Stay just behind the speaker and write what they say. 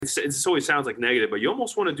it always sounds like negative, but you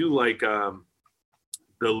almost want to do like the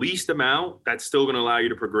least amount that's still going to allow you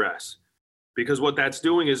to progress. Because what that's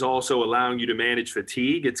doing is also allowing you to manage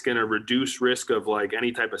fatigue. It's going to reduce risk of like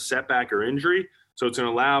any type of setback or injury. So it's going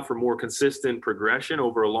to allow for more consistent progression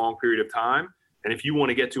over a long period of time. And if you want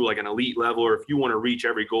to get to like an elite level, or if you want to reach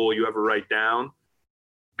every goal you ever write down,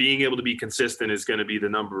 being able to be consistent is going to be the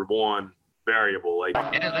number one variable. Like,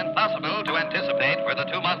 it is impossible to anticipate where the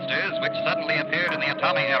two monsters which suddenly appeared in the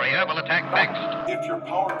Atami area will attack next. If your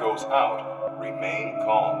power goes out, remain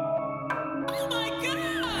calm. Oh my God!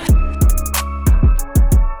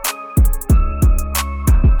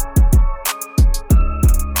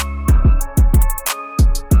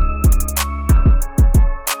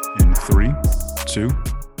 In 3, 2,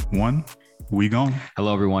 1, we gone.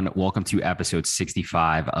 Hello, everyone. Welcome to episode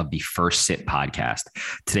 65 of the First Sit podcast.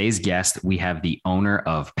 Today's guest, we have the owner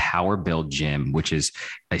of PWRBLD Gym, which is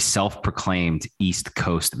a self-proclaimed East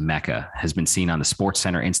Coast mecca, has been seen on the Sports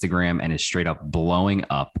Center Instagram and is straight up blowing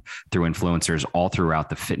up through influencers all throughout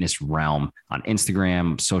the fitness realm on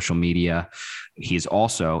Instagram, social media. He is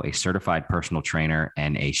also a certified personal trainer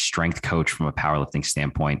and a strength coach from a powerlifting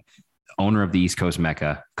standpoint. Owner of the East Coast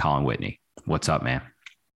mecca, Collin Whitney. What's up, man?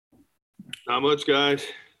 Not much, guys.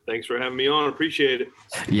 Thanks for having me on. Appreciate it.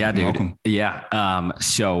 Yeah, dude. Welcome. Yeah.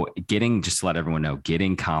 So just to let everyone know,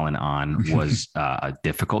 getting Collin on was a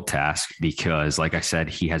difficult task because, like I said,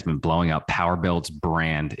 he has been blowing up. PWRBLD's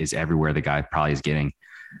brand is everywhere. The guy probably is getting,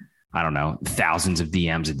 I don't know, thousands of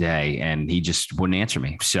DMs a day, and he just wouldn't answer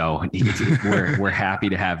me. So we're happy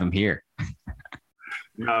to have him here.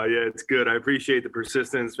 Yeah, it's good. I appreciate the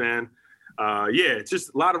persistence, man. It's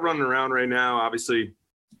just a lot of running around right now. Obviously,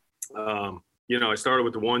 I started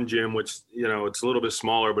with the one gym, which, it's a little bit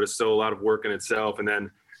smaller, but it's still a lot of work in itself. And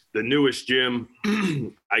then the newest gym,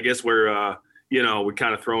 I guess we're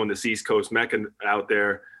kind of throwing this East Coast mecca out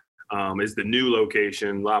there, is the new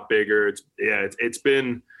location, a lot bigger. It's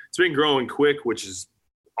been growing quick, which is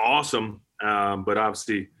awesome. But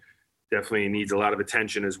obviously definitely needs a lot of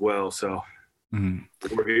attention as well. So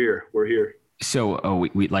we're here. So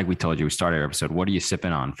we like we told you, we started our episode. What are you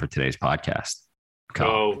sipping on for today's podcast?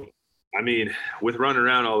 So, with running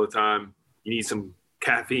around all the time, you need some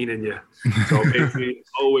caffeine in you. So basically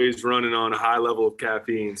always running on a high level of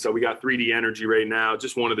caffeine. So we got 3D Energy right now,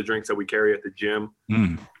 just one of the drinks that we carry at the gym.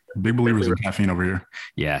 Big believers in caffeine over here.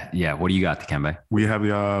 Yeah. What do you got, Dikembe? We have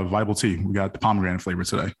the Viable tea. We got the pomegranate flavor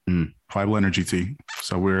today. Viable Energy tea.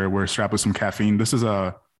 So we're strapped with some caffeine. This is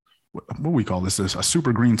what we call this is a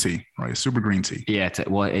super green tea, right? Super green tea. Yeah.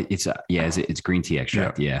 It's green tea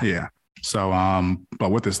extract. Yeah. So,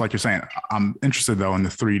 but with this, like you're saying, I'm interested though in the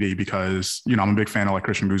 3D because, I'm a big fan of like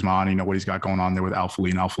Christian Guzman, what he's got going on there with Alpha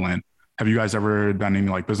Lee and Alpha Land. Have you guys ever done any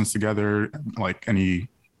like business together? Like any?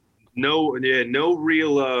 No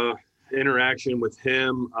real interaction with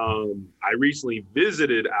him. I recently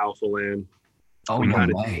visited Alpha Land. Oh, no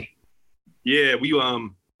way. Yeah, we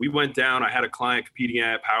went down. I had a client competing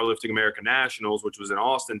at Powerlifting American Nationals, which was in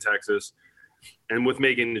Austin, Texas. And with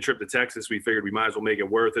making the trip to Texas, we figured we might as well make it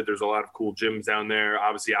worth it. There's a lot of cool gyms down there.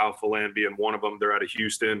 Obviously, Alpha Land being one of them. They're out of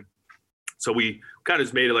Houston. So we kind of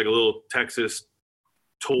just made it like a little Texas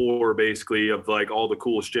tour, basically, of like all the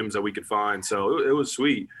coolest gyms that we could find. So it was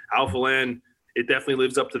sweet. Alpha Land, it definitely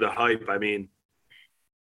lives up to the hype. I mean,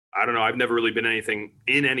 I don't know. I've never really been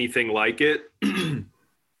anything like it.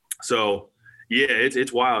 So yeah,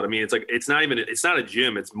 it's wild. I mean, it's not a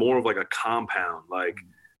gym. It's more of like a compound, like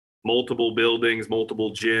multiple buildings,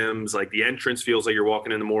 multiple gyms. Like the entrance feels like you're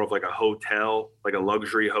walking into more of like a hotel, like a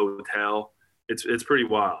luxury hotel. It's pretty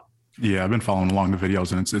wild. Yeah, I've been following along the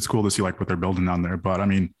videos, and it's cool to see like what they're building down there. But I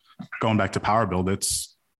mean, going back to PWRBLD,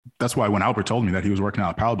 that's why when Albert told me that he was working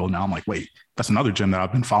out at PWRBLD, now I'm like, wait, that's another gym that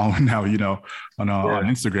I've been following now, on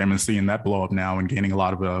Instagram and seeing that blow up now and gaining a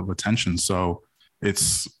lot of attention. So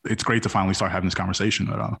it's great to finally start having this conversation.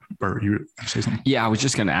 Bert, you say something? Yeah, I was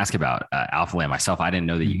just going to ask about Alpha Land myself. I didn't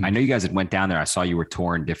know that. I know you guys had went down there. I saw you were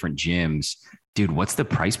touring different gyms. Dude, what's the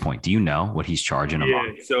price point? Do you know what he's charging a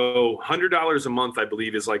month? Yeah, so $100 a month, I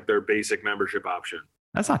believe, is like their basic membership option.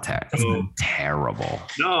 That's not terrible.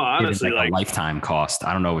 No, honestly, like a lifetime cost.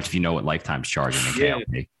 I don't know if you know what Lifetime's charging. I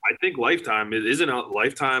think Lifetime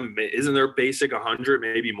isn't their basic 100,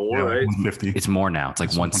 maybe more, right? 150. It's more now. It's like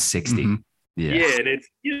 160. Yeah, and it's,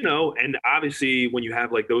 and obviously when you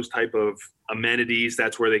have like those type of amenities,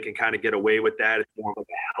 that's where they can kind of get away with that. It's more of like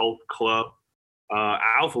a health club.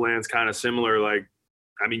 Alpha Land's kind of similar. Like,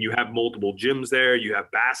 I mean, you have multiple gyms there. You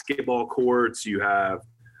have basketball courts.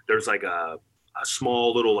 There's like a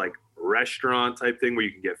small little like restaurant type thing where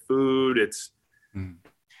you can get food. It's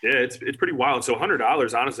pretty wild. So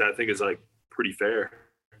 $100, honestly, I think is like pretty fair.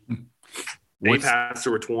 Day passes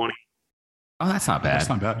were 20. Oh, that's not bad. That's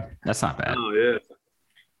not bad. That's not bad. Oh yeah.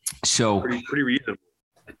 So pretty reasonable.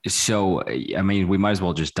 So, I mean, we might as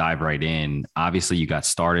well just dive right in. Obviously, you got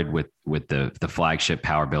started with the flagship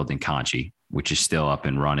Power Build in Conchi, which is still up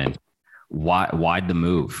and running. Why'd the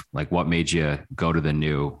move? Like, what made you go to the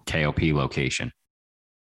new KOP location?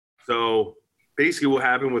 So basically what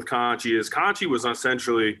happened with Conchi is Conchi was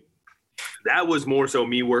essentially, that was more so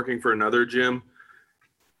me working for another gym.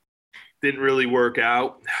 Didn't really work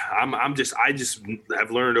out. I just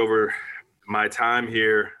have learned over my time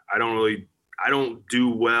here, I don't do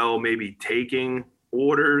well maybe taking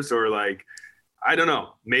orders, or like, I don't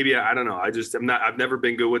know. Maybe, I don't know. I've never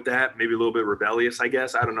been good with that. Maybe a little bit rebellious, I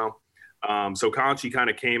guess. I don't know. So Conchi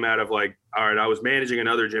kind of came out of like, all right, I was managing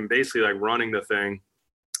another gym, basically like running the thing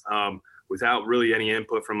without really any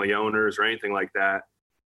input from the owners or anything like that.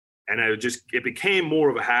 And it became more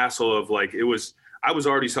of a hassle of like, I was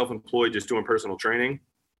already self-employed just doing personal training.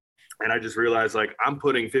 And I just realized like I'm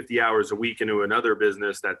putting 50 hours a week into another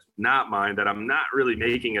business that's not mine, that I'm not really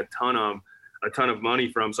making a ton of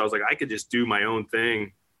money from. So I was like, I could just do my own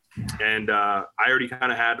thing. And I already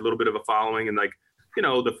kind of had a little bit of a following in like, you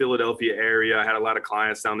know, the Philadelphia area. I had a lot of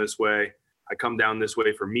clients down this way. I come down this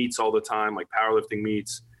way for meets all the time, like powerlifting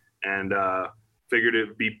meets, and figured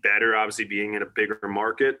it'd be better, obviously being in a bigger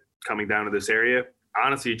market, coming down to this area.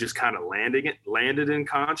 Honestly, just kind of landed in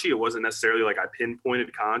Conchi. It wasn't necessarily like I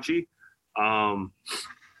pinpointed Conchi. And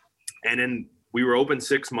then we were open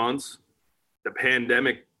 6 months. The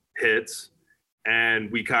pandemic hits, and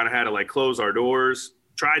we kind of had to like close our doors.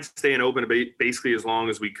 Tried staying open basically as long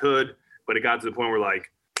as we could, but it got to the point where like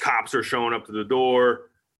cops are showing up to the door.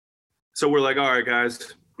 So we're like, all right,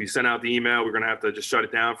 guys, we sent out the email. We're going to have to just shut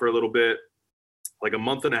it down for a little bit. Like a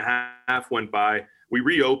month and a half went by. We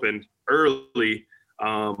reopened early.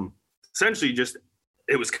 Essentially just,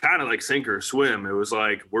 it was kind of like sink or swim. It was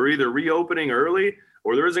like, we're either reopening early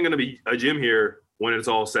or there isn't going to be a gym here when it's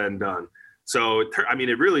all said and done. So,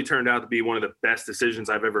 it really turned out to be one of the best decisions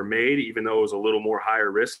I've ever made, even though it was a little more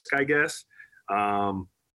higher risk, I guess. And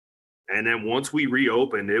then once we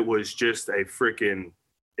reopened, it was just a freaking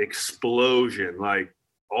explosion. Like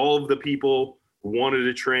all of the people who wanted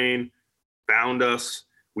to train found us.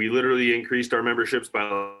 We literally increased our memberships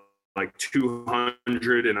by like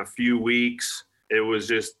 200 in a few weeks. It was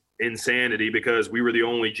just insanity because we were the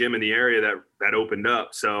only gym in the area that opened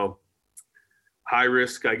up. So high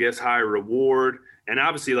risk, I guess, high reward. And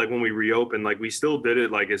obviously, like when we reopened, like we still did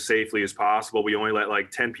it like as safely as possible. We only let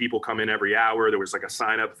like 10 people come in every hour. There was like a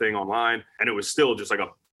sign up thing online, and it was still just like a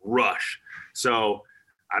rush. So,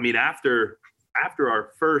 after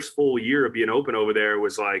our first full year of being open over there,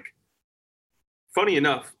 was like, funny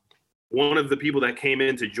enough, one of the people that came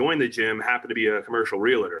in to join the gym happened to be a commercial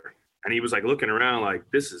realtor. And he was like looking around like,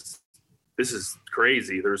 this is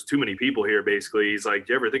crazy. There's too many people here, basically. He's like,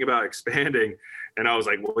 do you ever think about expanding? And I was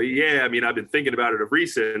like, well, yeah, I've been thinking about it of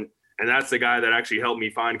recent. And that's the guy that actually helped me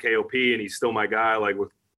find KOP. And he's still my guy, like with,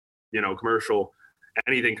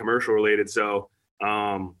 anything commercial related. So,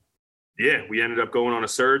 we ended up going on a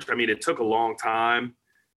search. It took a long time,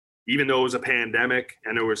 even though it was a pandemic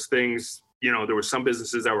and there was things, there were some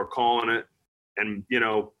businesses that were calling it and,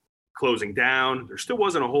 closing down. There still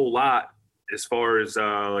wasn't a whole lot as far as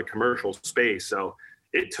like commercial space. So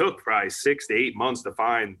it took probably 6 to 8 months to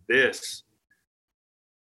find this.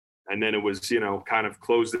 And then it was, kind of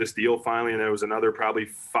close this deal finally. And there was another probably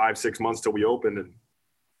 5-6 months till we opened.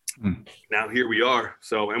 And now here we are.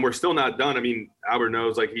 So, and we're still not done. Albert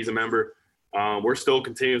knows, like he's a member. We're still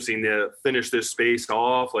continuing to finish this space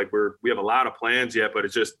off. Like we have a lot of plans yet, but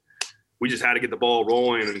we just had to get the ball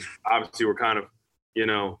rolling. And obviously we're kind of,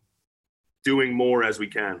 doing more as we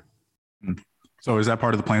can. So is that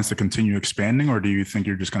part of the plans to continue expanding, or do you think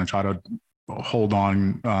you're just going to try to hold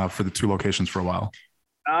on for the 2 locations for a while?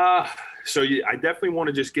 I definitely want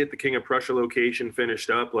to just get the King of Prussia location finished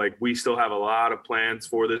up. Like we still have a lot of plans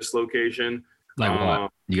for this location. Like what?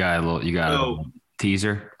 You got a little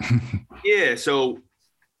teaser? Yeah. So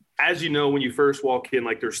as you know, when you first walk in,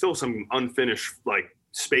 like there's still some unfinished like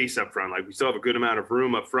space up front. Like we still have a good amount of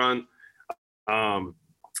room up front.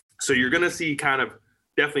 So you're going to see kind of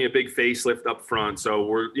definitely a big facelift up front. So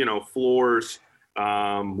we're, floors,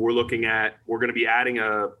 we're going to be adding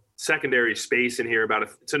a secondary space in here.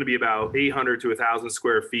 It's going to be about 800 to 1,000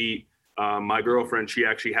 square feet. My girlfriend, she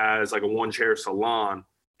actually has like a 1-chair salon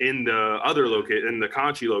in the in the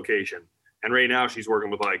Conchi location. And right now she's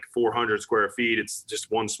working with like 400 square feet. It's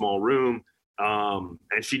just one small room.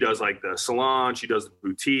 And she does like the salon, she does the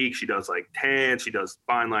boutique, she does like tan, she does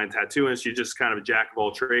fine line tattooing. She's just kind of a jack of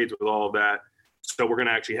all trades with all of that. So we're going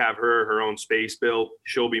to actually have her own space built.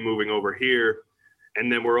 She'll be moving over here.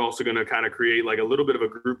 And then we're also going to kind of create like a little bit of a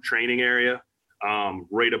group training area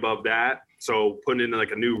right above that. So putting in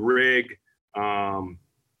like a new rig. We're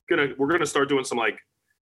going to start doing some like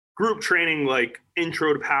group training, like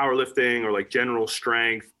intro to powerlifting or like general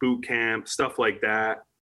strength, boot camp, stuff like that.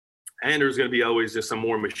 And there's going to be always just some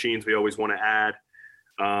more machines we always want to add.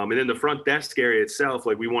 And then the front desk area itself,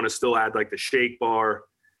 like we want to still add like the shake bar,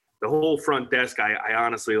 the whole front desk. I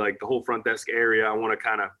honestly like the whole front desk area. I want to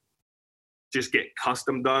kind of just get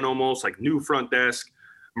custom done, almost like new front desk,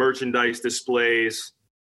 merchandise displays,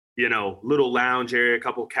 little lounge area, a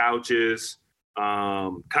couple couches,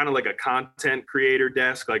 kind of like a content creator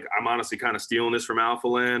desk. Like I'm honestly kind of stealing this from Alpha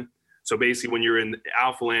Land. So basically when you're in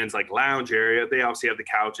Alpha Land's like lounge area, they obviously have the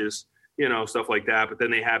couches, stuff like that. But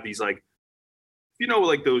then they have these like,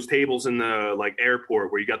 like those tables in the like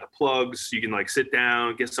airport where you got the plugs, you can like sit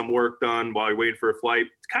down, get some work done while you're waiting for a flight.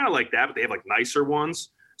 It's kind of like that, but they have like nicer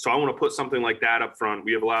ones. So I want to put something like that up front.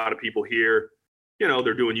 We have a lot of people here,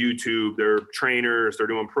 they're doing YouTube, they're trainers, they're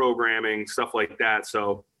doing programming, stuff like that.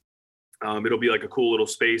 So it'll be like a cool little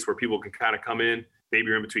space where people can kind of come in, maybe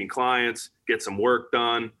you're in between clients, get some work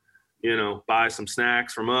done, buy some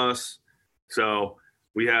snacks from us. So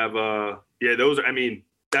we have,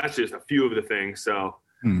 that's just a few of the things. So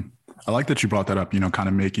I like that you brought that up, kind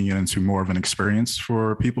of making it into more of an experience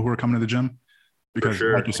for people who are coming to the gym. Because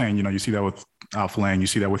like you're saying, you see that with Alpha Land, you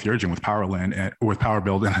see that with your gym, with Powerland and with Power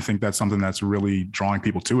Build. And I think that's something that's really drawing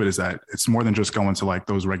people to it, is that it's more than just going to like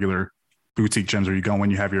those regular boutique gyms where you go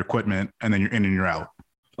when you have your equipment and then you're in and you're out.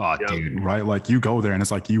 Oh, dude. Right. Like you go there and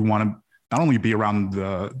it's like, you want to not only be around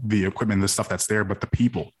the equipment, the stuff that's there, but the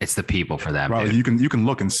people. It's the people for them. Right. You can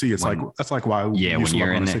look and see. It's that's like why when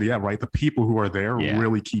you're in the city. Yeah. Right. The people who are there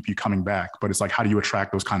really keep you coming back. But it's like, how do you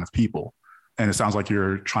attract those kind of people? And it sounds like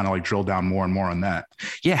you're trying to like drill down more and more on that.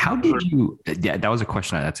 Yeah. How did you? Yeah, that was a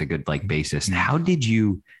question. That's a good like basis. How did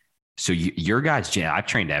you? So your guys' gym, I've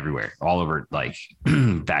trained everywhere, all over, like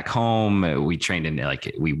back home. We trained in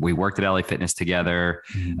like, we worked at LA Fitness together.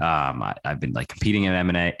 I've been like competing in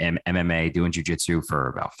MMA, doing jujitsu for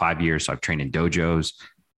about 5 years. So I've trained in dojos.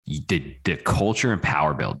 The culture and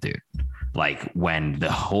Power Build, dude. Like when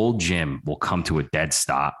the whole gym will come to a dead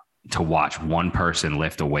stop to watch one person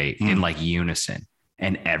lift a weight in like unison.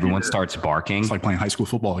 And everyone starts barking. It's like playing high school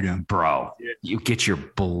football again. Bro, you get your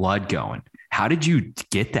blood going. How did you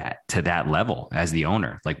get that to that level as the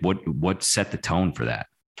owner? Like what set the tone for that?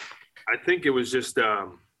 I think it was just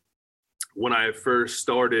when I first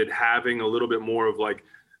started having a little bit more of like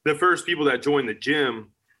the first people that joined the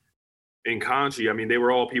gym in Conchi. I mean, they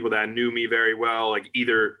were all people that knew me very well. Like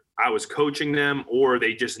either I was coaching them or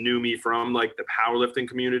they just knew me from like the powerlifting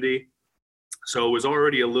community. So it was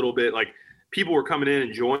already a little bit like people were coming in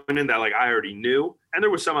and joining that like I already knew. And there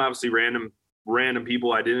was some obviously random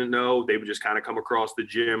people I didn't know. They would just kind of come across the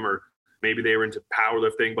gym, or maybe they were into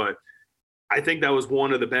powerlifting. But I think that was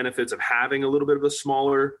one of the benefits of having a little bit of a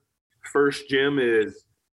smaller first gym is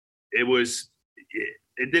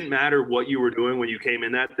it didn't matter what you were doing when you came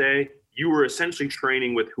in that day. You were essentially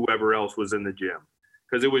training with whoever else was in the gym,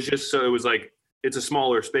 because it was just so it was like it's a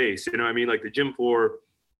smaller space. You know what I mean? Like the gym floor,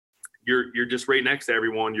 you're just right next to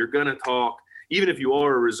everyone. You're gonna talk, even if you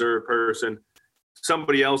are a reserved person.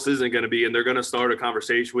 Somebody else isn't going to be, and they're going to start a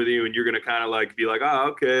conversation with you, and you're going to kind of like be like, oh,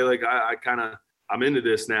 okay, like I'm into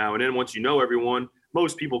this now. And then once you know everyone,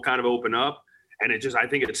 most people kind of open up, and I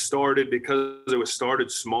think it started because it was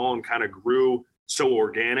started small and kind of grew so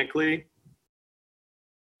organically.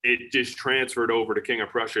 It just transferred over to King of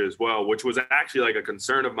Prussia as well, which was actually like a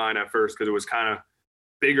concern of mine at first, because it was kind of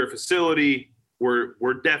bigger facility.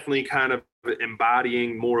 We're definitely kind of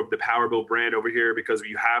embodying more of the Power Build brand over here, because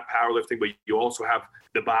you have powerlifting, but you also have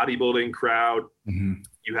the bodybuilding crowd.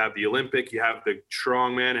 You have the Olympic, you have the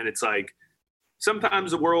strongman, and it's like sometimes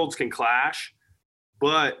the worlds can clash.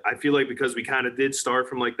 But I feel like because we kind of did start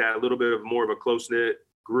from like that, a little bit of more of a close-knit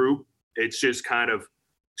group, it's just kind of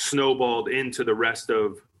snowballed into the rest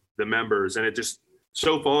of the members. And it just,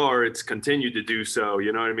 so far, it's continued to do so,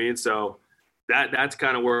 you know what I mean? So that's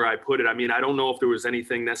kind of where I put it. I mean, I don't know if there was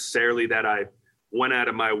anything necessarily that I went out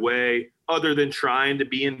of my way other than trying to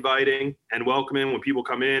be inviting and welcoming when people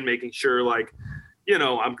come in, making sure like,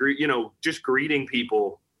 I'm just greeting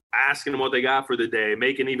people, asking them what they got for the day,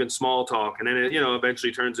 making even small talk. And then it,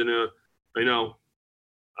 eventually turns into,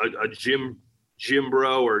 a gym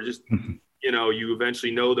bro, or just, you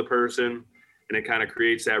eventually know the person, and it kind of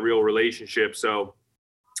creates that real relationship. So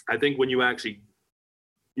I think when you actually,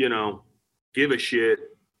 give a shit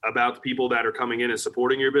about the people that are coming in and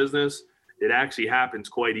supporting your business, it actually happens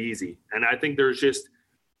quite easy. And I think there's just,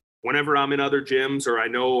 whenever I'm in other gyms or I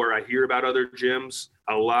know or I hear about other gyms,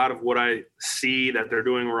 a lot of what I see that they're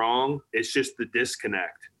doing wrong, it's just the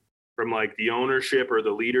disconnect from like the ownership or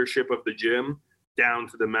the leadership of the gym down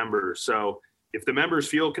to the members. So if the members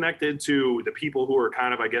feel connected to the people who are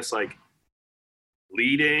kind of, I guess, like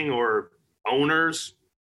leading or owners,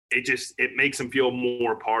 it makes them feel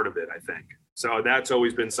more part of it, I think. So that's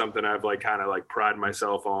always been something I've like kind of like prided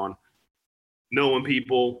myself on, knowing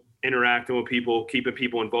people, interacting with people, keeping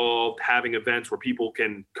people involved, having events where people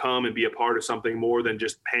can come and be a part of something more than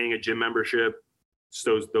just paying a gym membership. It's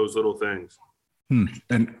those little things.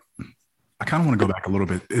 And I kind of want to go back a little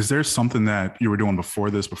bit. Is there something that you were doing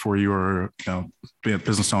before this, before you were, being a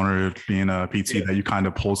business owner, being a PT, that you kind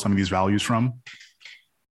of pulled some of these values from?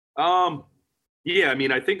 Yeah, I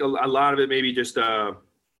mean, I think a lot of it maybe just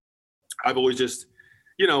I've always just,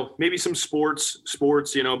 maybe some sports,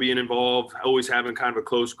 being involved, always having kind of a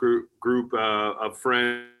close group of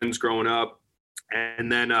friends growing up.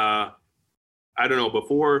 And then, I don't know,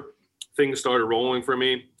 before things started rolling for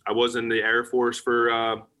me, I was in the Air Force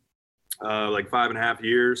for like 5.5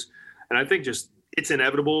 years. And I think just it's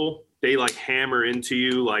inevitable. They like hammer into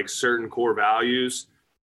you like certain core values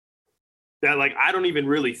that like I don't even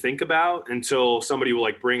really think about until somebody will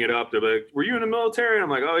like bring it up. They're like, "Were you in the military?" And I'm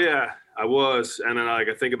like, "Oh yeah, I was." And then I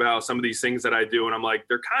think about some of these things that I do, and I'm like,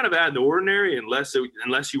 they're kind of out of the ordinary unless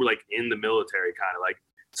you were like in the military, kind of like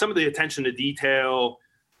some of the attention to detail.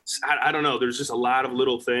 I don't know. There's just a lot of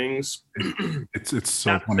little things. It's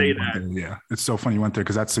so funny. Yeah, it's so funny you went there,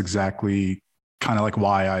 because that's exactly kind of like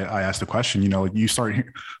why I asked the question.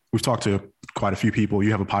 We've talked to quite a few people.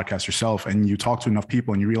 You have a podcast yourself, and you talk to enough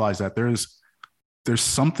people, and you realize that there's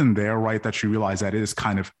something there, right? That you realize that is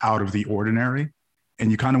kind of out of the ordinary,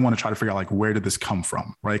 and you kind of want to try to figure out like, where did this come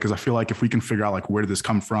from, right? Because I feel like if we can figure out like, where did this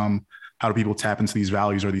come from? How do people tap into these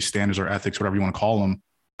values or these standards or ethics, whatever you want to call them?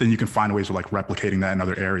 Then you can find ways of like replicating that in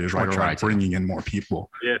other areas, right? Or like bringing in more people.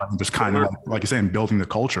 Yeah. Just kind of like you're saying, building the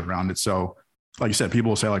culture around it. So like you said, people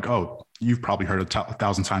will say like, "Oh, you've probably heard it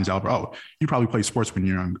 1,000 times, Albert. Oh, you probably played sports when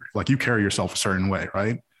you're younger. Like you carry yourself a certain way,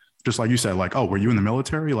 right?" Just like you said, like, "Oh, were you in the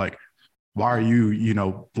military? Like, why are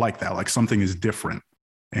you, like that? Like something is different."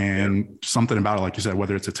 And something about it, like you said,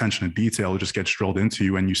 whether it's attention to detail, it just gets drilled into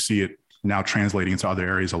you, and you see it now translating into other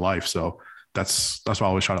areas of life. So that's why I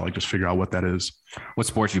always try to like just figure out what that is. What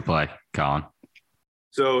sports you play, Collin?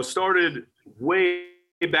 So started way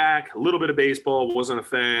back, a little bit of baseball, wasn't a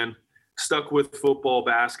fan. Stuck with football,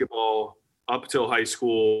 basketball up till high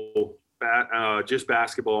school, just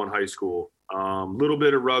basketball in high school. Little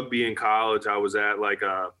bit of rugby in college. I was at like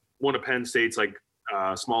one of Penn State's like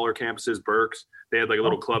smaller campuses, Berks. They had like a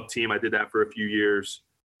little club team. I did that for a few years,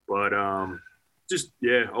 but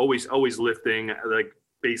always lifting. Like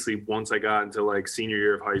basically once I got into like senior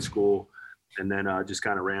year of high school, and then just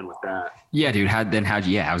kind of ran with that. Yeah, dude. How'd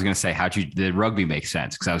the rugby make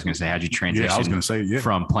sense? Because I was going to say, how'd you transition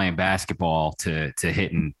from playing basketball to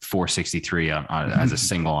hitting 463 as a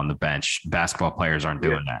single on the bench? Basketball players aren't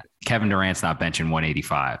doing that. Kevin Durant's not benching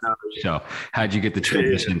 185. No, So how'd you get the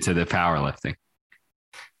transition to the powerlifting?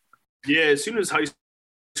 Yeah, as soon as high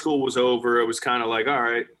school was over, it was kind of like, all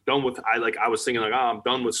right, done with. I was thinking like, I'm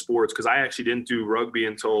done with sports, because I actually didn't do rugby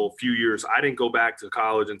until a few years. I didn't go back to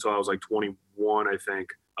college until I was like 21, I think.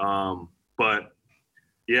 But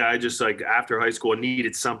yeah, I just like after high school, I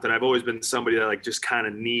needed something. I've always been somebody that like just kind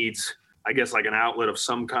of needs, I guess, like an outlet of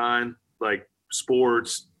some kind, like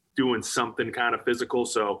sports, doing something kind of physical.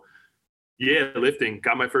 So yeah, lifting.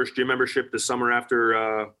 Got my first gym membership the summer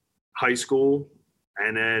after high school.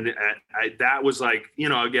 And then that was like,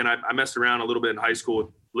 again, I messed around a little bit in high school with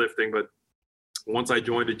lifting, but once I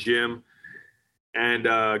joined a gym and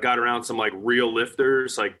got around some like real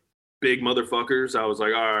lifters, like big motherfuckers, I was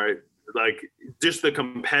like, all right, like just the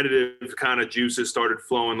competitive kind of juices started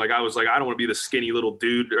flowing. Like I was like, I don't want to be the skinny little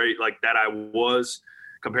dude, right? Like that I was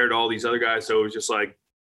compared to all these other guys. So it was just like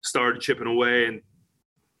started chipping away and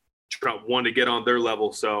wanted to get on their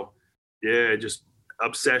level. So yeah, just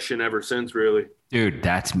obsession ever since, really. Dude,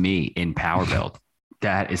 that's me in Power Build.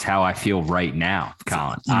 That is how I feel right now,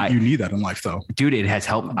 Collin. You need that in life, though. Dude, it has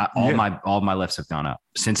helped. All my lifts have gone up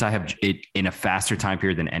since I have it in a faster time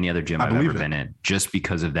period than any other gym I've ever been in, just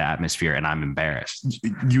because of the atmosphere. And I'm embarrassed.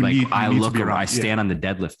 I stand on the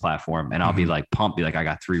deadlift platform and I'll be like pumped, be like, I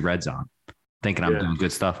got 3 reds on, thinking I'm doing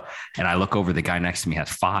good stuff. And I look over, the guy next to me has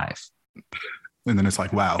 5. And then it's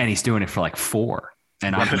like, wow. And he's doing it for like 4.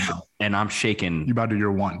 And I'm shaking. You about to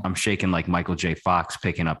your 1. I'm shaking like Michael J. Fox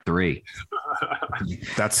picking up 3.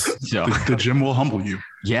 That's the gym will humble you.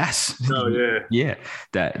 Yes. Oh yeah. Yeah.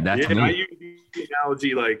 That's me. I use the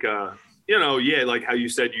analogy like yeah, like how you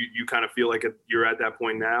said, you kind of feel like you're at that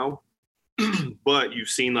point now, but you've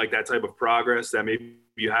seen like that type of progress that maybe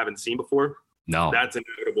you haven't seen before. No, that's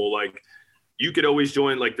inevitable. Like you could always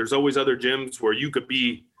join, like there's always other gyms where you could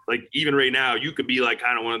be like, even right now, you could be like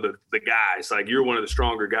kind of one of the guys, like you're one of the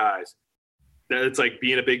stronger guys. It's like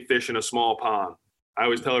being a big fish in a small pond. I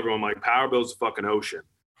always tell everyone, like, Power Build's a fucking ocean.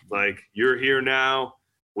 Like, you're here now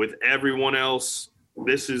with everyone else.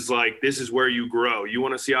 This is where you grow. You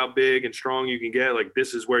want to see how big and strong you can get? Like,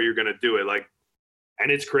 this is where you're going to do it. Like, and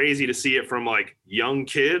it's crazy to see it from like young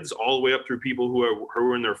kids all the way up through people who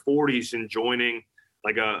are in their 40s and joining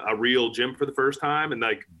like a real gym for the first time. And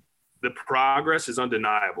like the progress is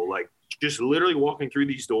undeniable. Like, just literally walking through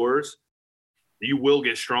these doors, you will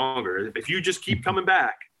get stronger. If you just keep coming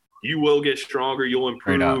back, you will get stronger. You'll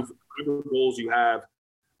improve. Whatever goals you have,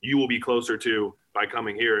 you will be closer to by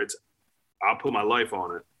coming here. I'll put my life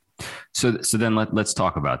on it. So then let's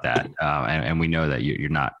talk about that. And we know that you're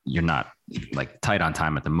not like tight on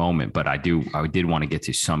time at the moment, but I did want to get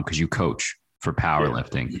to some, because you coach for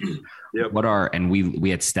powerlifting. Yeah. Yep. And we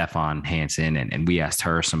had Stefan Hansen and we asked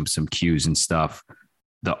her some cues and stuff.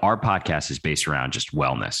 Our podcast is based around just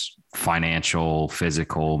wellness, financial,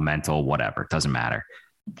 physical, mental, whatever. It doesn't matter.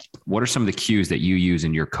 What are some of the cues that you use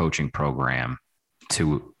in your coaching program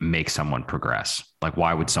to make someone progress? Like,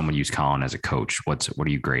 why would someone use Collin as a coach? What are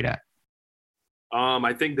you great at?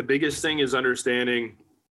 I think the biggest thing is understanding,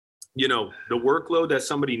 the workload that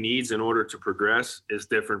somebody needs in order to progress is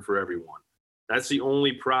different for everyone. That's the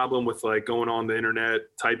only problem with like going on the internet,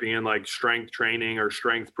 typing in like strength training or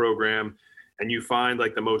strength program, and you find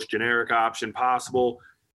like the most generic option possible,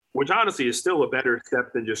 which honestly is still a better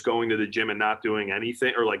step than just going to the gym and not doing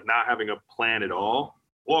anything, or like not having a plan at all.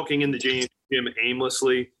 Walking in the gym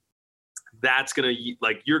aimlessly, that's going to,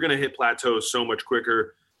 like, you're going to hit plateaus so much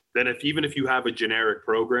quicker than even if you have a generic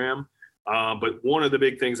program. But one of the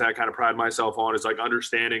big things I kind of pride myself on is like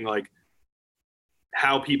understanding like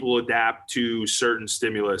how people adapt to certain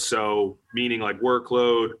stimulus. So meaning like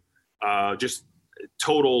workload, just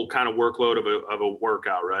total kind of workload of a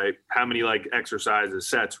workout, right? How many like exercises,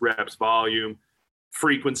 sets, reps, volume,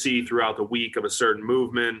 frequency throughout the week of a certain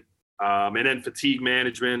movement. And then fatigue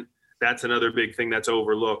management. That's another big thing that's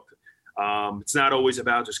overlooked. It's not always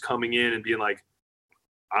about just coming in and being like,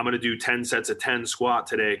 I'm going to do 10 sets of 10 squat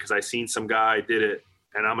today because I seen some guy did it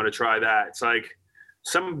and I'm going to try that. It's like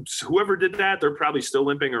whoever did that, they're probably still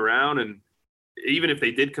limping around. And even if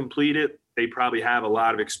they did complete it, they probably have a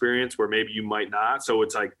lot of experience where maybe you might not. So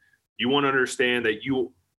it's like, you want to understand that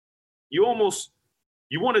you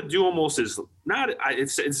want to do almost as not,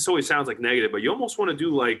 it's always sounds like negative, but you almost want to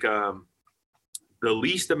do like the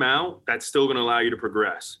least amount that's still going to allow you to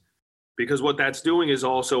progress. Because what that's doing is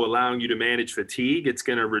also allowing you to manage fatigue. It's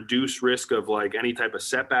going to reduce risk of like any type of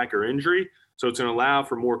setback or injury. So it's going to allow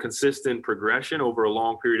for more consistent progression over a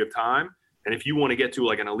long period of time. And if you want to get to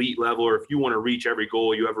like an elite level, or if you want to reach every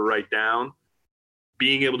goal you ever write down,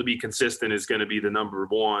 being able to be consistent is going to be the number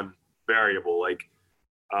one variable. Like,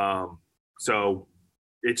 so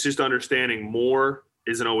it's just understanding more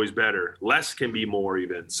isn't always better. Less can be more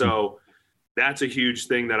even. So that's a huge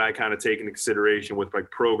thing that I kind of take into consideration with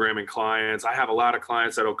like programming clients. I have a lot of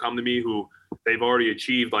clients that'll come to me who they've already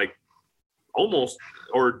achieved like almost,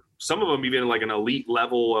 or some of them even like an elite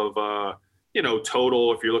level of,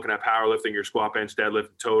 total. If you're looking at powerlifting, your squat, bench, deadlift,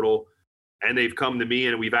 total, and they've come to me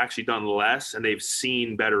and we've actually done less and they've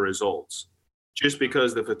seen better results just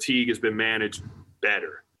because the fatigue has been managed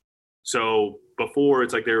better. So before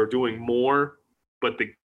it's like they were doing more, but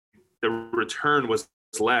the return was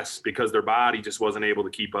less because their body just wasn't able to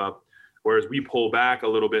keep up. Whereas we pull back a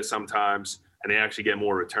little bit sometimes and they actually get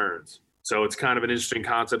more returns. So it's kind of an interesting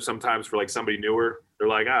concept sometimes for like somebody newer. They're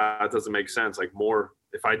like, it doesn't make sense. Like more,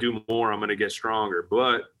 if I do more, I'm going to get stronger,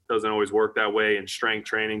 but it doesn't always work that way in strength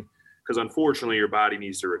training because unfortunately your body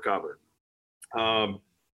needs to recover. I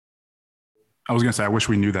was going to say, I wish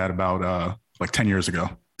we knew that about like 10 years ago.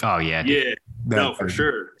 Oh yeah. Yeah. No, for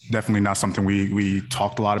sure. Definitely not something we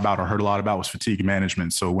talked a lot about or heard a lot about was fatigue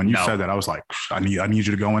management. So when you said that, I was like, I need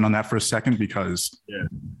you to go in on that for a second because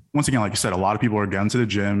once again, like you said, a lot of people are getting to the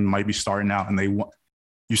gym, might be starting out and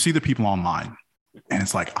you see the people online and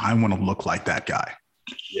it's like, I want to look like that guy.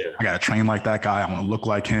 Yeah. I got to train like that guy. I want to look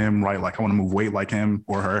like him, right? Like I want to move weight like him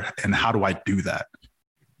or her. And how do I do that?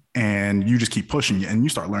 And you just keep pushing and you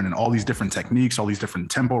start learning all these different techniques, all these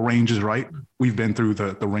different tempo ranges, right? We've been through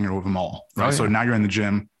the ringer of them all, right? Oh, yeah. So now you're in the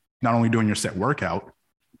gym, not only doing your set workout,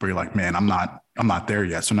 but you're like, man, I'm not there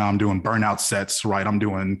yet. So now I'm doing burnout sets, right? I'm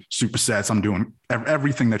doing supersets. I'm doing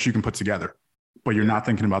everything that you can put together, but you're not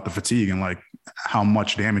thinking about the fatigue and like how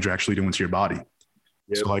much damage you're actually doing to your body.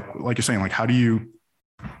 Yep. So like you're saying, like, how do you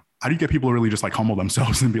get people to really just like humble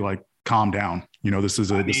themselves and be like, calm down? This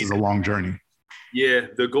is a long journey. Yeah.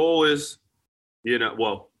 The goal is,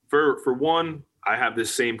 well, for one, I have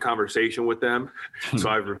this same conversation with them. So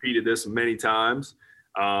I've repeated this many times.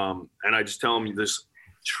 And I just tell them, just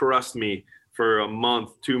trust me for a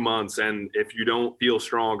month, 2 months. And if you don't feel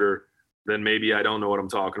stronger, then maybe I don't know what I'm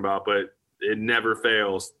talking about, but it never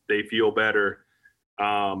fails. They feel better.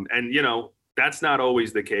 And that's not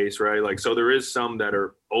always the case, right? Like, so there is some that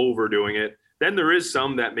are overdoing it. Then there is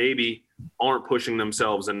some that maybe aren't pushing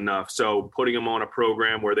themselves enough. So putting them on a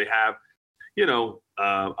program where they have,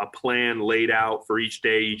 a plan laid out for each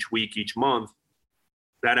day, each week, each month,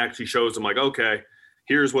 that actually shows them like, okay,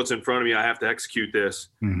 here's what's in front of me. I have to execute this.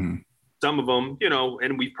 Mm-hmm. Some of them,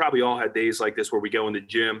 and we've probably all had days like this where we go in the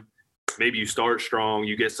gym. Maybe you start strong,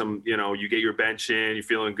 you get some, you get your bench in, you're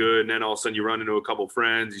feeling good. And then all of a sudden you run into a couple of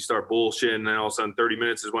friends, you start bullshitting. And then all of a sudden 30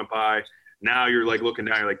 minutes has went by. Now you're like looking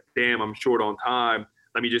down, you're like, damn, I'm short on time.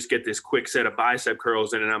 Let me just get this quick set of bicep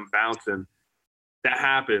curls in and I'm bouncing. That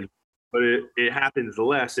happens, but it happens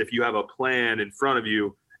less if you have a plan in front of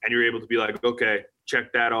you and you're able to be like, okay,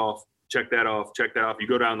 check that off, check that off, check that off. You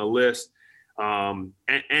go down the list.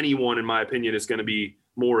 Anyone, in my opinion, is going to be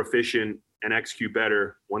more efficient and execute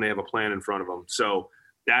better when they have a plan in front of them. So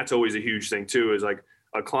that's always a huge thing too, is like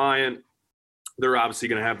a client, they're obviously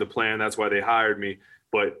going to have the plan. That's why they hired me.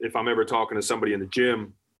 But if I'm ever talking to somebody in the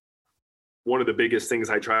gym, one of the biggest things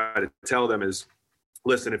I try to tell them is,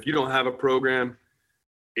 listen, if you don't have a program,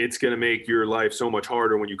 it's going to make your life so much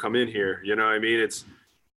harder when you come in here. You know what I mean?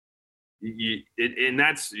 And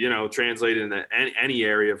that's, translated into any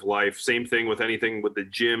area of life. Same thing with anything with the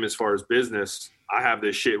gym as far as business. I have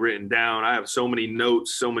this shit written down. I have so many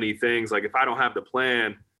notes, so many things. Like if I don't have the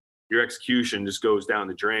plan, your execution just goes down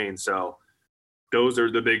the drain. So those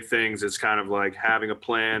are the big things. It's kind of like having a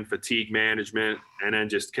plan, fatigue management, and then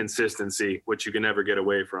just consistency, which you can never get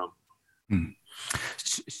away from.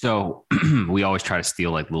 So we always try to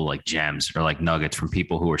steal like little like gems or like nuggets from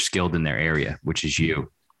people who are skilled in their area, which is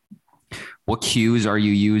you. What cues are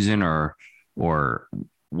you using or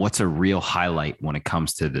what's a real highlight when it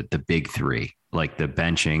comes to the big three, like the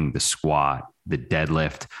benching, the squat, the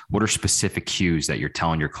deadlift? What are specific cues that you're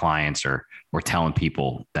telling your clients or telling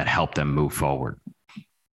people that help them move forward?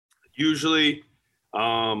 Usually,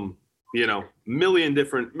 million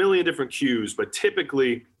different cues, but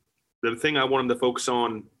typically the thing I want them to focus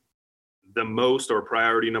on the most, or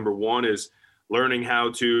priority number one, is learning how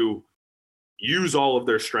to use all of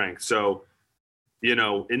their strength. So,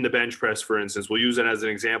 in the bench press, for instance, we'll use it as an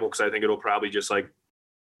example because I think it'll probably just like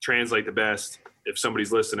translate the best if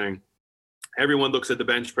somebody's listening. Everyone looks at the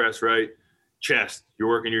bench press, right? Chest, you're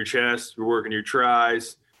working your chest, you're working your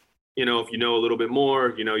tris. If you know a little bit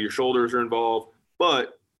more, your shoulders are involved,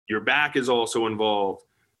 but your back is also involved.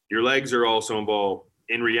 Your legs are also involved.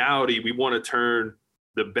 In reality, we want to turn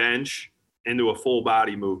the bench into a full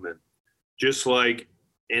body movement. Just like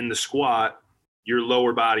in the squat, your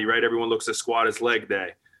lower body, right? Everyone looks at squat as leg day.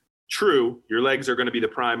 True, your legs are going to be the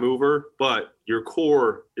prime mover, but your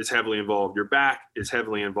core is heavily involved. Your back is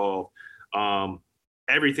heavily involved.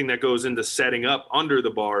 Everything that goes into setting up under the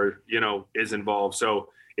bar, is involved. So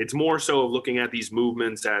it's more so of looking at these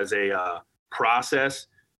movements as a process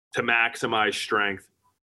to maximize strength.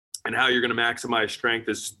 And how you're going to maximize strength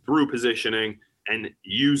is through positioning and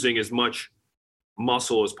using as much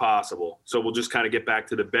muscle as possible. So we'll just kind of get back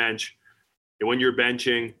to the bench. And when you're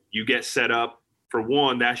benching, you get set up. For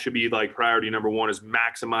one, that should be like priority number one, is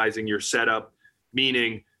maximizing your setup,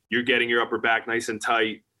 meaning you're getting your upper back nice and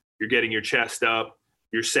tight. You're getting your chest up.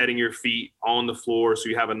 You're setting your feet on the floor. So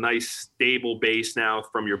you have a nice stable base now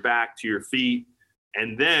from your back to your feet.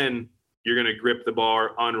 And then you're going to grip the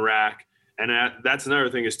bar, unrack. And that's another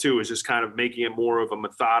thing is just kind of making it more of a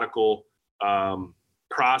methodical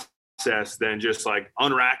process than just like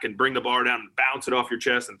unrack and bring the bar down and bounce it off your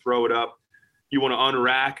chest and throw it up. You want to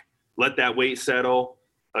unrack, let that weight settle.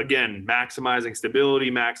 Again, maximizing stability,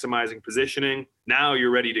 maximizing positioning. Now you're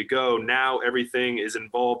ready to go. Now everything is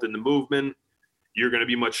involved in the movement. You're going to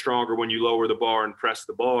be much stronger when you lower the bar and press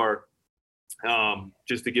the bar.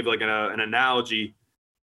 Just to give like an analogy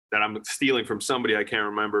that I'm stealing from somebody, I can't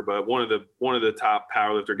remember, but one of the top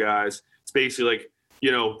powerlifter guys, it's basically like,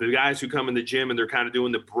 the guys who come in the gym and they're kind of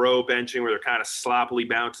doing the bro benching where they're kind of sloppily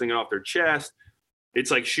bouncing it off their chest. It's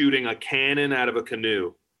like shooting a cannon out of a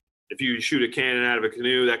canoe. If you shoot a cannon out of a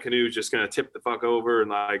canoe, that canoe is just going to tip the fuck over and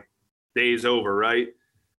like day's over, right?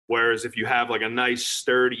 Whereas if you have like a nice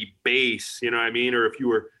sturdy base, you know what I mean? Or if you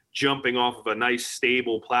were jumping off of a nice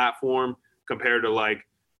stable platform compared to like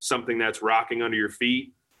something that's rocking under your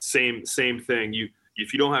feet, same thing. You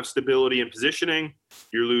if you don't have stability and positioning,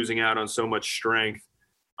 you're losing out on so much strength.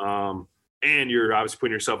 And you're obviously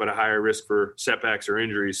putting yourself at a higher risk for setbacks or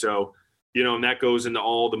injuries. So, and that goes into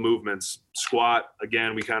all the movements. Squat,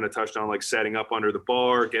 again, we kind of touched on like setting up under the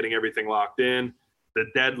bar, getting everything locked in. The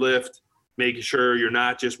deadlift, making sure you're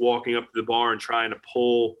not just walking up to the bar and trying to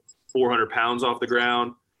pull 400 pounds off the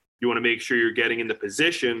ground. You want to make sure you're getting in the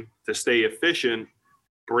position to stay efficient,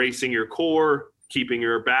 bracing your core, keeping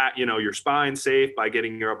your back, your spine safe by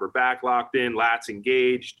getting your upper back locked in, lats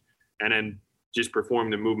engaged, and then just perform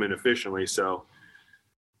the movement efficiently. So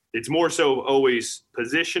it's more so always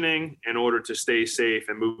positioning in order to stay safe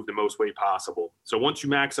and move the most weight possible. So once you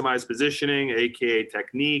maximize positioning, AKA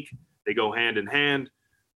technique, they go hand in hand.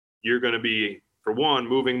 You're going to be, for one,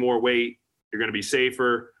 moving more weight. You're going to be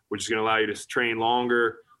safer, which is going to allow you to train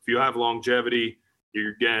longer. If you have longevity,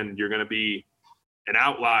 you're going to be an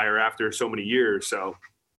outlier after so many years. So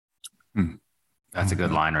that's a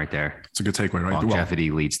good line right there. It's a good takeaway, right?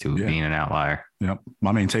 Longevity leads to being an outlier. Yep.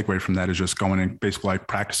 My main takeaway from that is just going and basically like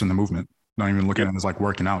practicing the movement. Not even looking at it as like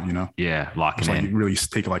working out, Yeah, locking just in. Like really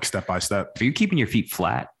take it like step by step. Are you keeping your feet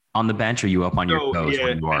flat on the bench, or are you up on your toes? Yeah,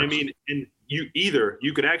 when you are? I mean, and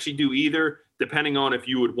you could actually do either, depending on if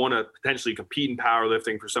you would want to potentially compete in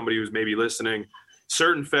powerlifting. For somebody who's maybe listening,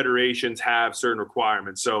 certain federations have certain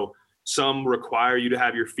requirements. So some require you to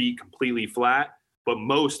have your feet completely flat, but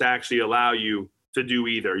most actually allow you to do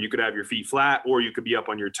either. You could have your feet flat, or you could be up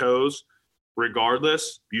on your toes.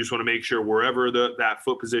 Regardless, you just want to make sure wherever that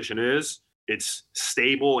foot position is, it's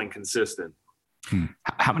stable and consistent.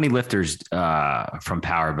 How many lifters from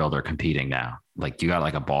Power Build are competing now? Like, do you got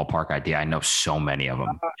like a ballpark idea? I know so many of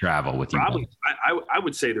them travel with you. Probably, I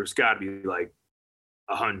would say there's got to be like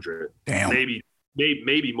 100. Damn.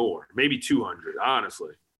 Maybe more, maybe 200.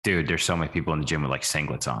 Honestly, dude, there's so many people in the gym with like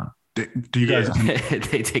singlets on. Do you guys?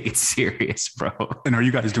 They take it serious, bro. And are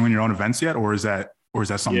you guys doing your own events yet, or is that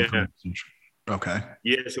something? Yeah. Okay.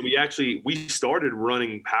 Yeah. So we started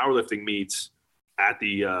running powerlifting meets at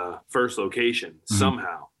the first location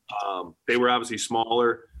somehow. They were obviously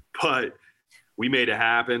smaller, but we made it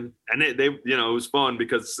happen. And they it was fun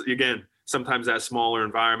because, again, sometimes that smaller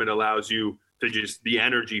environment allows you to just, the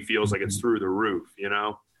energy feels like it's through the roof,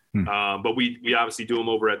 but we obviously do them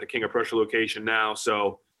over at the King of Prussia location now.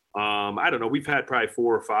 So I don't know, we've had probably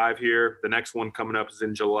 4 or 5 here. The next one coming up is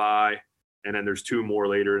in July, and then there's 2 more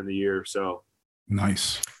later in the year. So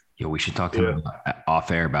nice. Yo, we should talk to them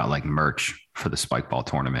off air about like merch for the spike ball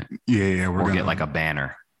tournament. Yeah. We're gonna get like a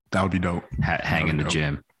banner. That would be dope. Hang in the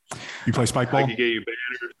gym. You play spike ball? I could get you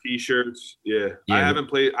banners, t-shirts. Yeah. I haven't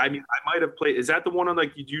played. I mean, I might have played. Is that the one on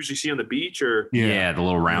like you usually see on the beach or? Yeah, the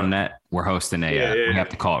little round net. We're hosting we have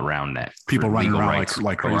to call it round net. People running around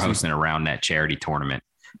like crazy. We're hosting a round net charity tournament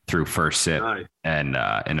through First Sip, and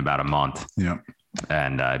in about a month. Yeah.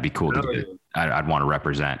 And it'd be cool to get. I'd want to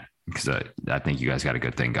represent because I think you guys got a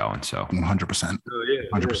good thing going. So 100%.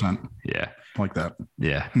 100%. Yeah. Like that.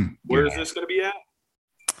 Yeah. Where is this going to be at?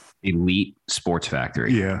 Elite Sports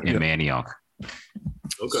Factory in Manayunk.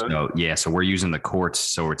 Okay. So we're using the courts.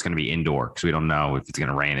 So it's going to be indoor because we don't know if it's going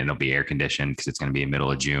to rain and it'll be air conditioned because it's going to be in the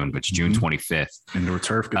middle of June, but it's June 25th. Indoor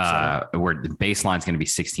turf. Where the baseline is going to be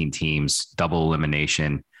 16 teams, double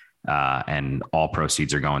elimination. And all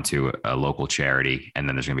proceeds are going to a local charity. And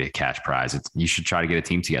then there's going to be a cash prize. You should try to get a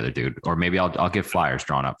team together, dude. Or maybe I'll get flyers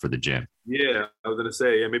drawn up for the gym. Yeah. I was going to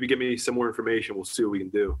say, maybe give me some more information. We'll see what we can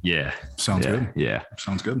do. Yeah. Sounds good. Yeah.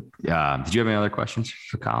 Sounds good. Did you have any other questions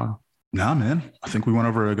for Collin? Nah, man. I think we went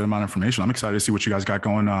over a good amount of information. I'm excited to see what you guys got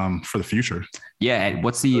going for the future. Yeah.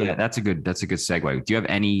 What's that's a good segue. Do you have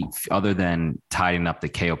any, other than tidying up the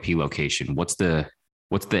KOP location, what's the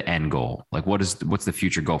end goal? Like what's the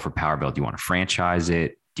future goal for Power Build? Do you want to franchise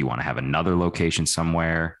it? Do you want to have another location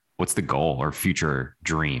somewhere? What's the goal or future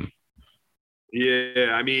dream?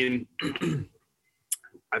 Yeah. I mean,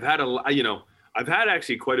 I've had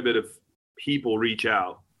actually quite a bit of people reach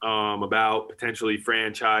out about potentially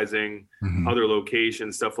franchising other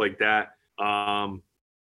locations, stuff like that.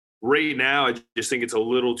 Right now, I just think it's a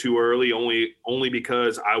little too early, only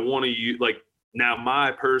because I want to use now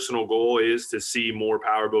my personal goal is to see more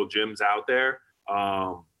Power Build gyms out there,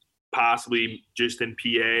 possibly just in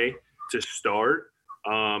PA to start.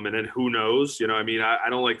 And then who knows,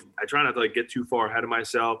 I try not to get too far ahead of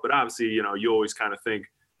myself, but obviously, you always kind of think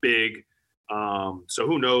big. So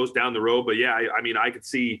who knows down the road, but yeah, I could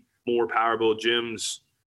see more Power Build gyms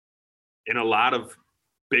in a lot of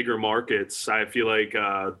bigger markets. I feel like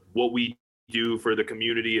what we do for the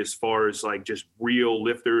community as far as just real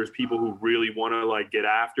lifters, people who really want to get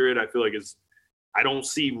after it, I feel like I don't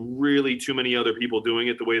see really too many other people doing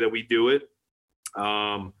it the way that we do it.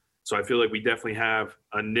 So I feel like we definitely have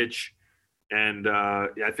a niche, and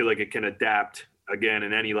I feel like it can adapt again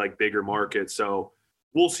in any like bigger market. So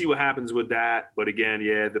we'll see what happens with that. But again,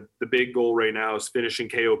 yeah, the big goal right now is finishing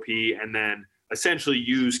KOP and then essentially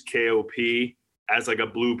use KOP as like a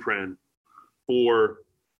blueprint for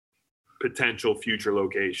potential future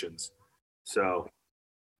locations. So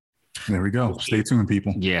there we go. Stay tuned,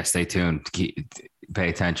 people. Yeah, stay tuned. Pay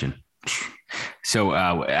attention. So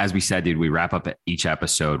as we said, dude, we wrap up each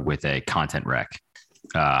episode with a content rec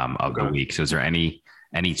of the week. So is there any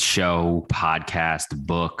show, podcast,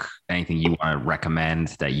 book, anything you want to recommend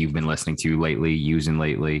that you've been listening to lately, using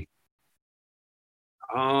lately?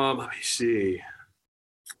 Let me see.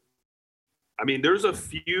 I mean, there's a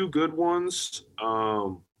few good ones.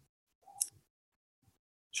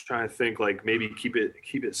 Just trying to think, like maybe keep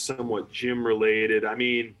it somewhat gym related. I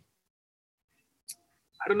mean,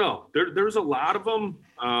 I don't know. There's a lot of them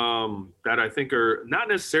that I think are not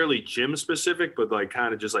necessarily gym specific, but like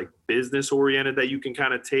kind of just like business oriented that you can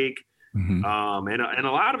kind of take. And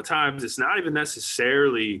a lot of times it's not even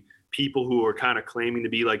necessarily people who are kind of claiming to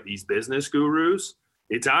be like these business gurus.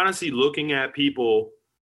 It's honestly looking at people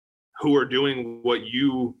who are doing what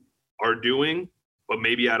you are doing, but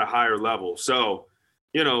maybe at a higher level. So,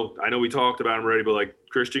 I know we talked about him already, but like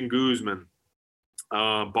Christian Guzman,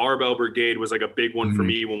 Barbell Brigade was like a big one for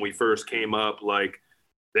me when we first came up. Like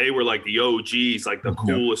they were like the OGs, like the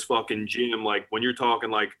coolest fucking gym. Like when you're talking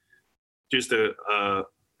like just a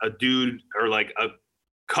dude or like a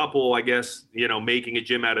couple, I guess, making a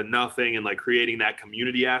gym out of nothing and like creating that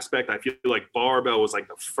community aspect. I feel like Barbell was like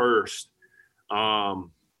the first.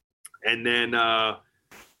 And then,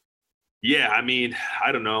 yeah, I mean,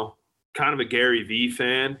 I don't know, kind of a Gary V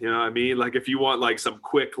fan, you know what I mean? Like if you want like some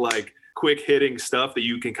quick hitting stuff that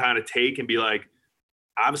you can kind of take and be like,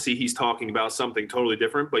 obviously he's talking about something totally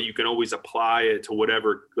different, but you can always apply it to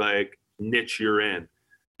whatever like niche you're in.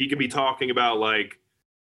 He could be talking about like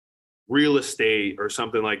real estate or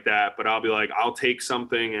something like that, but I'll be like, I'll take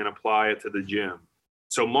something and apply it to the gym.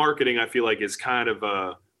 So marketing, I feel like is kind of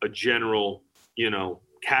a general,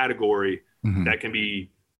 category that can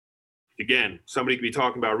be, again, somebody could be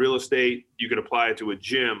talking about real estate. You could apply it to a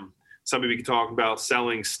gym. Somebody could talk about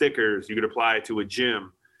selling stickers. You could apply it to a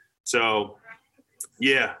gym. So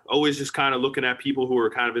yeah, always just kind of looking at people who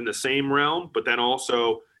are kind of in the same realm, but then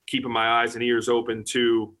also keeping my eyes and ears open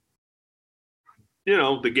to,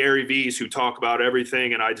 the Gary V's who talk about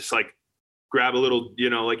everything. And I just like grab a little,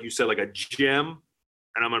 like you said, like a gem,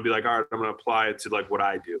 and I'm going to be like, all right, I'm going to apply it to like what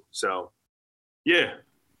I do. So yeah,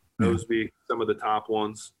 those be some of the top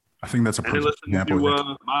ones. I think that's a perfect example. And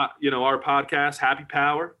then listen to, our podcast, Happy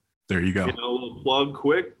Power. There you go. A little plug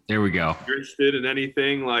quick. There we go. If you're interested in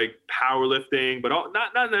anything like powerlifting, but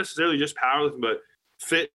not necessarily just powerlifting, but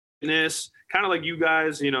fitness, kind of like you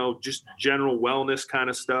guys, just general wellness kind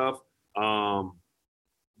of stuff.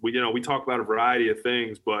 We talk about a variety of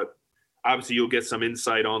things, but obviously you'll get some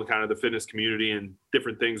insight on kind of the fitness community and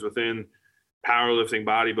different things within powerlifting,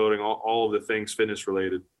 bodybuilding, all of the things fitness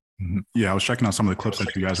related. Yeah, I was checking out some of the clips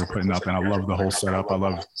that you guys are putting up, and I love the whole setup. I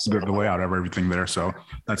love the layout of everything there. So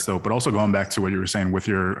that's dope. But also going back to what you were saying with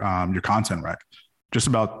your content rec, just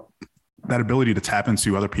about that ability to tap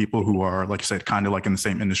into other people who are, like you said, kind of like in the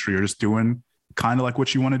same industry or just doing kind of like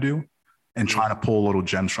what you want to do and trying to pull little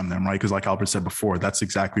gems from them, right? Because like Albert said before, that's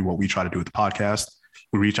exactly what we try to do with the podcast.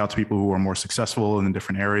 We reach out to people who are more successful in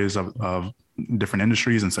different areas of different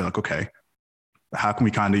industries and say like, okay, how can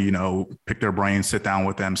we kind of, pick their brains, sit down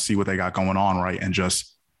with them, see what they got going on, right? And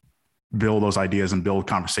just build those ideas and build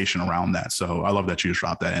conversation around that. So I love that you just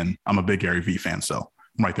dropped that in. I'm a big Gary V fan, so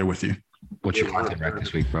I'm right there with you. What's your content rec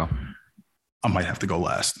this week, bro? I might have to go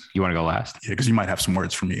last. You want to go last? Yeah, because you might have some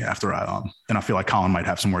words for me after and I feel like Collin might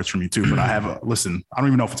have some words for me too, but I have listen, I don't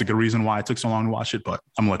even know if it's a good reason why it took so long to watch it, but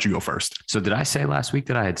I'm gonna let you go first. So did I say last week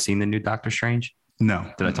that I had seen the new Doctor Strange?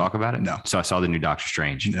 No. Did I talk about it? No. So I saw the new Doctor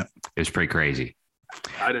Strange. Yeah. It was pretty crazy.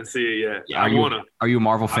 I didn't see it yet. Yeah, are you a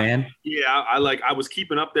Marvel fan? I was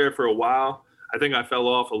keeping up there for a while. I think I fell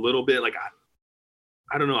off a little bit. Like,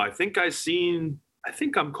 I don't know. I think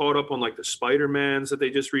I'm caught up on like the Spider-Mans that they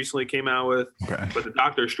just recently came out with. Okay. But the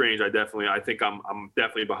Doctor Strange, I think I'm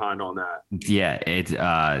definitely behind on that.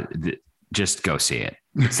 Yeah. Just go see it.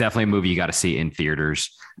 It's definitely a movie you got to see in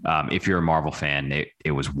theaters. If you're a Marvel fan,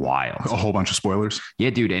 it was wild. A whole bunch of spoilers.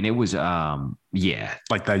 Yeah, dude. And it was, yeah.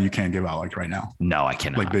 Like that you can't give out like right now. No, I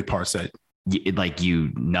cannot. Like big part said.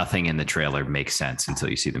 Nothing in the trailer makes sense until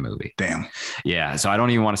you see the movie. Damn. Yeah. So I don't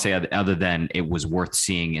even want to say other than it was worth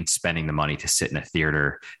seeing and spending the money to sit in a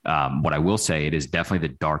theater. What I will say, it is definitely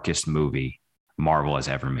the darkest movie Marvel has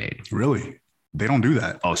ever made. Really? They don't do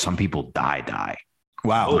that. Oh, some people die.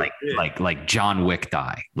 Wow. Like John Wick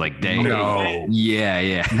die. Like they, No.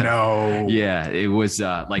 yeah. No. Yeah. It was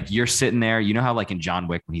like you're sitting there, you know how like in John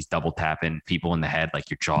Wick, when he's double tapping people in the head, like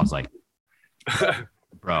your jaw's like,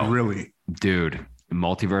 bro, Really? dude,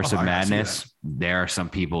 Multiverse of I gotta see Madness. There are some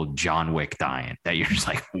people John Wick dying that you're just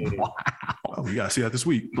like, wow. Oh, we got to see that this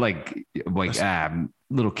week. Like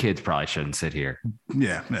little kids probably shouldn't sit here.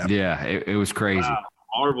 Yeah. Yeah. It was crazy. Wow.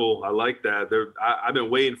 Marvel, I like that. I've been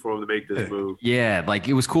waiting for them to make this move. Yeah, like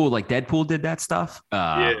it was cool. Like Deadpool did that stuff.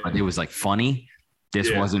 But it was like funny.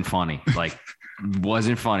 This wasn't funny. Like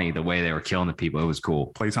wasn't funny the way they were killing the people. It was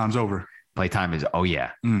cool. Playtime's over. Playtime is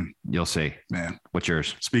you'll see. Man. What's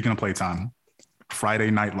yours? Speaking of playtime,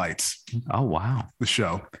 Friday Night Lights. Oh wow. The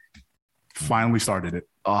show. Finally started it.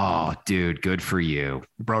 Oh, dude, good for you.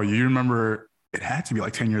 Bro, you remember it had to be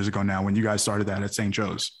like 10 years ago now when you guys started that at St.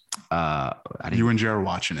 Joe's. You and Jared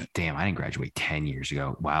watching it. Damn, I didn't graduate 10 years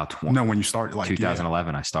ago. Wow. No, when you started, like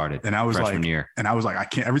 2011, I started. And I was freshman like, year. And I was like, I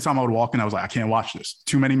can't. Every time I would walk in, I was like, I can't watch this.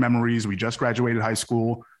 Too many memories. We just graduated high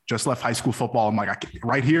school, just left high school football. I'm like,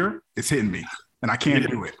 right here, it's hitting me, and I can't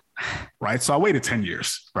do it. Right. So I waited 10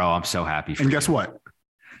 years. Bro, I'm so happy for you. And guess what?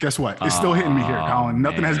 It's still hitting me here, Collin.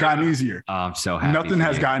 Nothing has gotten easier. I'm so happy. Nothing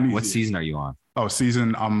has gotten easier. What season are you on? Oh,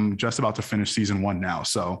 I'm just about to finish season 1 now.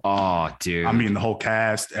 So, dude. I mean, the whole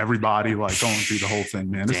cast, everybody, like going through the whole thing,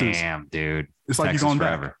 man. Dude. It's like you're going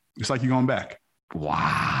back. It's like you're going back.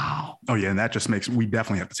 Wow. Oh yeah, and that just makes we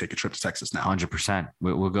definitely have to take a trip to Texas now. 100%.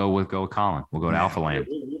 We'll go with Collin. We'll go to Alpha Land.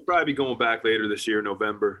 We'll probably be going back later this year,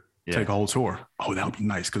 November. Yeah. Take a whole tour. Oh, that would be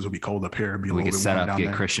nice because it'll be cold up here. We could set up,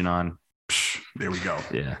 get Christian on. There we go.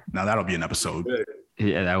 Yeah. Now that'll be an episode.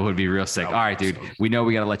 Yeah, that would be real sick. All right, dude. We know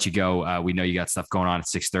we got to let you go. We know you got stuff going on at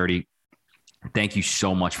 6:30. Thank you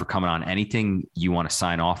so much for coming on. Anything you want to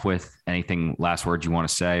sign off with? Anything last words you want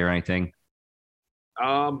to say or anything?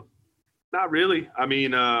 Not really. I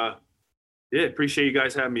mean, appreciate you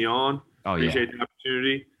guys having me on. Appreciate the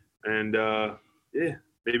opportunity. And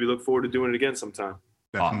maybe look forward to doing it again sometime.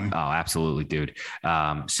 Definitely. Oh, absolutely, dude.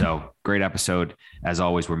 So great episode. As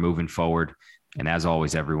always, we're moving forward. And as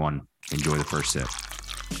always, everyone, enjoy the first sip.